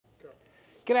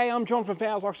G'day, I'm John from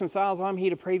Fowles Auctions and Sales. I'm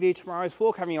here to preview tomorrow's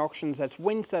floor covering auctions. That's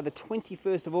Wednesday the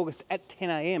 21st of August at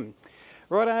 10 AM.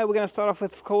 Righto, we're going to start off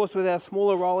with, of course, with our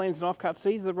smaller roll-ins and offcuts.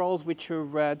 These are the rolls which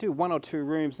are, do 1 or 2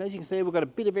 rooms. And as you can see, we've got a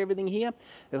bit of everything here.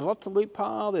 There's lots of loop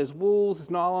pile, there's wools, there's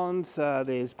nylons,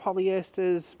 there's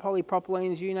polyesters,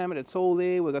 polypropylenes, you name it, it's all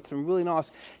there. We've got some really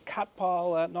nice cut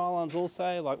pile nylons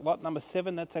also, like lot number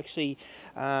 7. That's actually,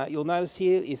 you'll notice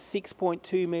here, is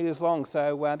 6.2 metres long.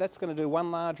 So that's going to do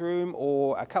 1 large room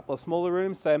or a couple of smaller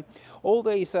rooms. So all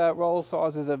these roll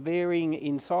sizes are varying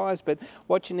in size, but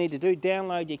what you need to do,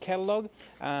 download your catalogue.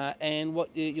 And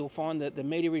what you'll find that the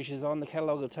meterage is on the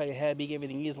catalogue will tell you how big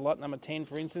everything is. Lot number 10,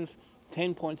 for instance,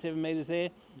 10.7 metres there,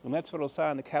 and that's what it'll say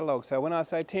on the catalogue. So when I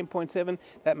say 10.7,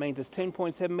 that means it's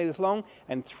 10.7 metres long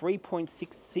and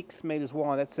 3.66 metres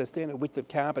wide. That's the standard width of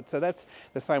carpet. So that's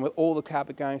the same with all the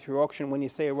carpet going through auction. When you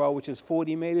see a roll which is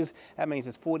 40 metres, that means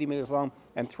it's 40 metres long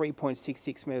and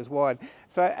 3.66 metres wide.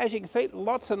 So as you can see,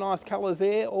 lots of nice colours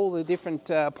there, all the different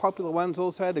popular ones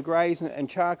also, the greys and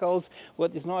charcoals. We've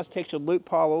got this nice textured loop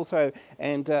pile also,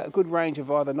 and a good range of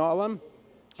either nylon.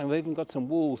 And we've even got some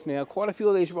wools. Now, quite a few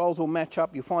of these rolls will match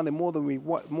up. You'll find they're more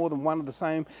than one of the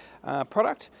same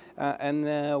product. And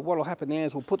what will happen now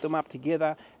is we'll put them up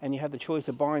together, and you have the choice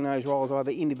of buying those rolls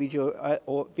either individually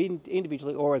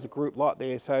or as a group lot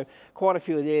there. So quite a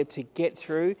few are there to get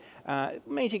through.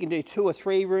 It means you can do 2 or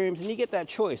 3 rooms, and you get that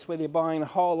choice whether you're buying a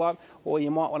whole lot or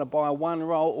you might want to buy 1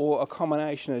 roll or a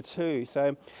combination of 2.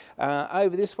 So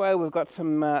over this way, we've got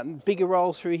some bigger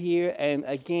rolls through here, and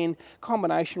again,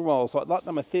 combination rolls like lot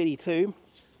number 32.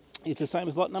 It's the same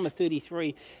as lot number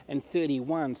 33 and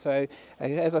 31. So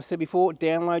as I said before,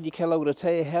 download your catalogue to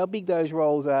tell you how big those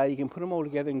rolls are. You can put them all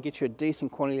together and get you a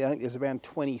decent quantity. I think there's around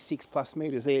 26 plus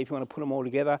metres there if you want to put them all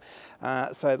together.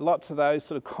 So lots of those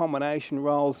sort of combination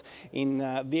rolls in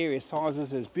various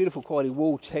sizes. There's beautiful quality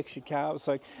wool textured carpets.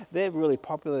 So they're really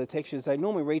popular, the textures. They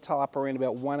normally retail up around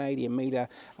about $180 a metre.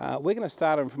 We're going to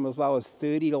start them from as low as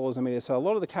 $30 a metre. So a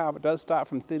lot of the carpet does start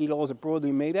from $30 a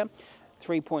broadloom metre.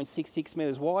 3.66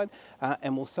 metres wide,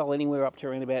 and we'll sell anywhere up to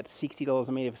around about $60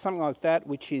 a metre. For something like that,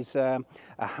 which is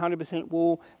 100%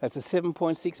 wool, that's a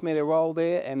 7.6 metre roll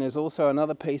there, and there's also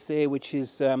another piece there which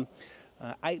is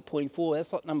 8.4,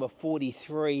 that's lot number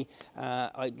 43.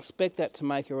 I expect that to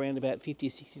make around about $50,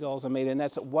 $60 a metre, and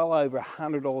that's well over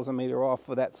 $100 a metre off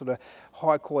for that sort of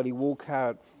high quality wool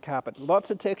carpet.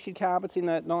 Lots of textured carpets in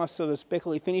that nice sort of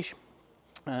speckly finish.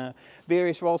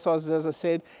 Various roll sizes, as I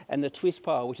said, and the twist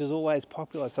pile, which is always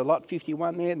popular. So lot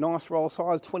 51 there, nice roll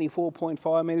size,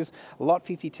 24.5 metres. Lot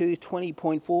 52,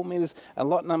 20.4 metres. And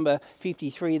lot number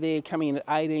 53 there, coming in at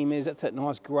 18 metres. That's that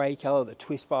nice grey colour, the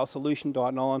twist pile, solution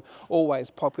dyed nylon,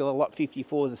 always popular. Lot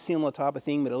 54 is a similar type of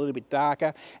thing, but a little bit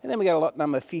darker. And then we go to lot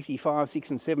number 55, 6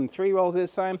 and 7, 3 rolls there,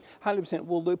 same, 100%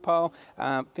 wool loop pile.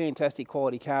 Fantastic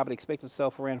quality carpet, expect to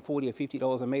sell for around $40 or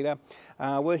 $50 a metre.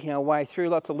 Working our way through,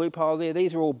 lots of loop piles there.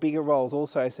 These are all bigger rolls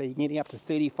also, so you're getting up to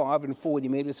 35 and 40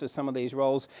 metres for some of these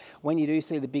rolls. When you do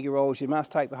see the bigger rolls, you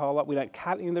must take the whole lot. We don't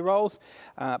cut in the rolls,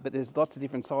 but there's lots of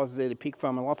different sizes there to pick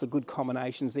from, and lots of good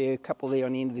combinations there. A couple there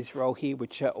on the end of this roll here,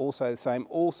 which are also the same,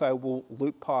 also will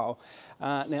loop pile.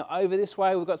 Now over this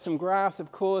way, we've got some grass,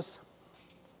 of course.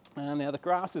 Now the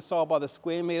grass is sold by the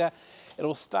square metre.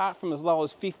 It'll start from as low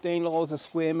as $15 a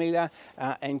square metre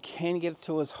and can get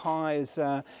to as high as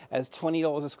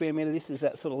 $20 a square metre. This is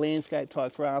that sort of landscape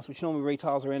type grass, which normally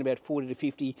retails around about 40 to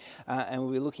 50, and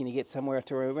we'll be looking to get somewhere up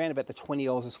to around about the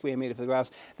 $20 a square metre for the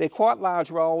grass. They're quite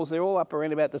large rolls. They're all up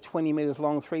around about the 20 metres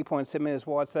long, 3.7 metres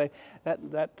wide, so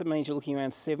that means you're looking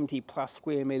around 70 plus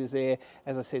square metres there.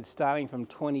 As I said, starting from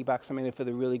 $20 a metre for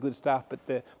the really good stuff, but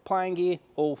the playing gear,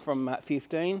 all from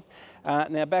 15.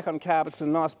 Now back on carpets,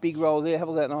 some nice big rolls there. Have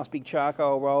a look at that nice big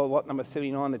charcoal roll, lot number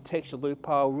 79, the textured loop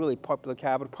pile, really popular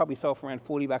carpet, probably sell for around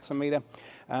 $40 a metre.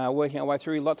 Working our way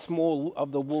through, lots more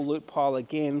of the wool loop pile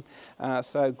again.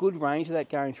 So good range of that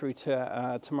going through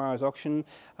to tomorrow's auction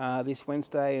this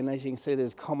Wednesday, and as you can see,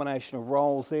 there's a combination of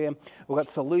rolls there. We've got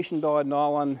solution dyed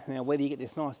nylon. Now whether you get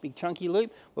this nice big chunky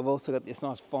loop, we've also got this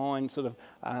nice fine sort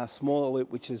of smaller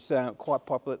loop, which is quite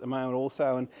popular at the moment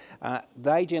also, and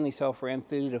they generally sell for around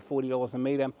 $30 to $40 a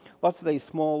metre. Lots of these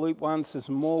small loop ones. There's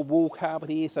more wool carpet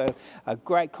here, so a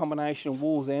great combination of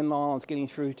wools and nylons getting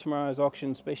through tomorrow's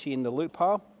auction, especially in the loop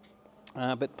pile.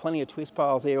 But plenty of twist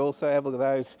piles there also. Have a look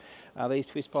at those These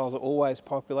twist piles are always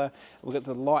popular. We've got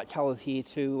the light colours here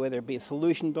too, whether it be a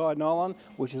solution dyed nylon,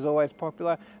 which is always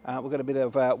popular. We've got a bit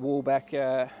of wool back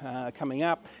coming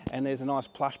up, and there's a nice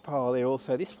plush pile there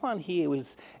also. This one here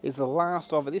is the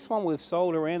last of it. This one we've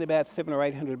sold around about 700 or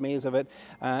 800 metres of it.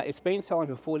 It's been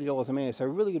selling for $40 a metre, so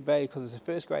really good value because it's a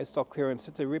first grade stock clearance.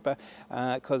 It's a ripper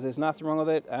because there's nothing wrong with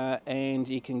it, and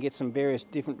you can get some various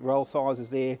different roll sizes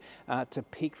there to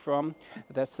pick from.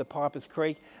 That's the Piper's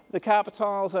Creek. The carpet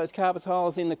tiles, those carpet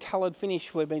tiles in the coloured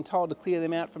finish, we've been told to clear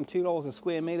them out from $2 a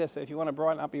square metre, so if you want to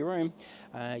brighten up your room,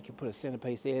 you can put a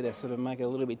centrepiece there to sort of make it a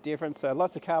little bit different. So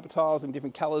lots of carpet tiles in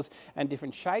different colours and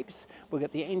different shapes. We've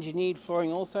got the engineered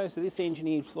flooring also, so this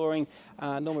engineered flooring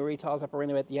normally retails up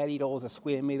around about the $80 a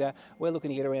square metre. We're looking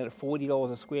to get around at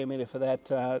 $40 a square metre for that.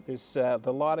 There's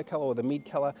the lighter colour or the mid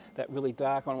colour, that really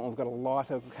dark one. We've got a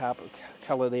lighter carpet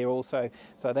colour there also.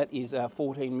 So that is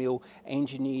 14mm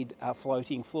engineered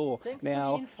floating floor. Thanks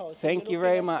now, for the info. thank you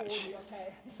very much.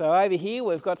 Okay. So over here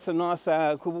we've got some nice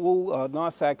wool,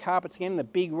 nice carpets again, the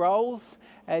big rolls.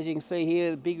 As you can see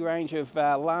here, the big range of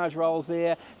large rolls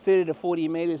there, 30 to 40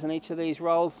 metres in each of these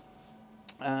rolls.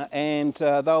 And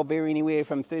they'll vary anywhere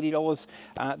from $30.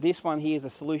 This one here is a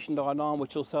solution dyed nylon,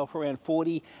 which will sell for around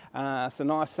 $40. Some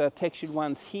nice textured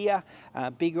ones here.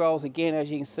 Big rolls again,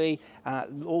 as you can see,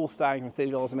 all starting from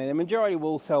 $30 a metre. The majority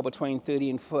will sell between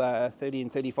 $30 and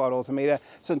 $35 a metre.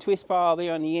 Some twist pile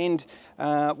there on the end,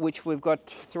 which we've got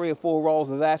 3 or 4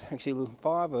 rolls of that. Actually,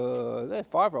 5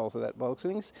 rolls of that by the looks of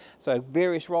things. So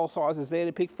various roll sizes there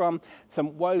to pick from.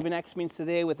 Some woven Axminster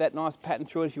there with that nice pattern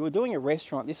through it. If you were doing a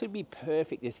restaurant, this would be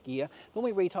perfect. This gear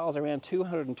normally retails around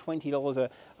 $220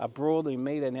 a broadloom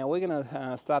metre. Now we're going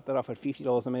to start that off at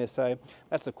 $50 a metre, so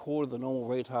that's a quarter of the normal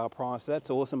retail price. So that's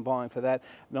awesome buying for that.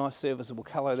 Nice serviceable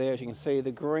colour there, as you can see.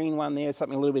 The green one there,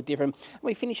 something a little bit different. And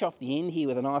we finish off the end here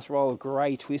with a nice roll of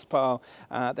grey twist pile.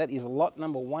 That is lot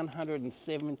number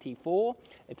 174.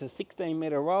 It's a 16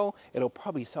 metre roll. It'll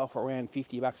probably sell for around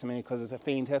 $50 a metre because it's a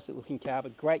fantastic looking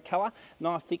carpet. Great colour,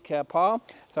 nice thick pile.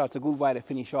 So it's a good way to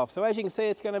finish off. So as you can see,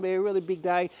 it's going to be a really big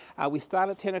day. We start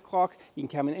at 10 o'clock. You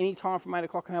can come in any time from 8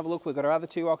 o'clock and have a look. We've got our other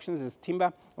 2 auctions. There's timber,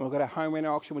 and we've got a home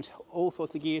renter auction, which all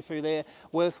sorts of gear through there.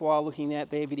 Worthwhile looking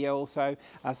at their video also.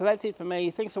 So that's it for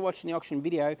me. Thanks for watching the auction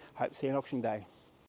video. Hope to see you on auction day.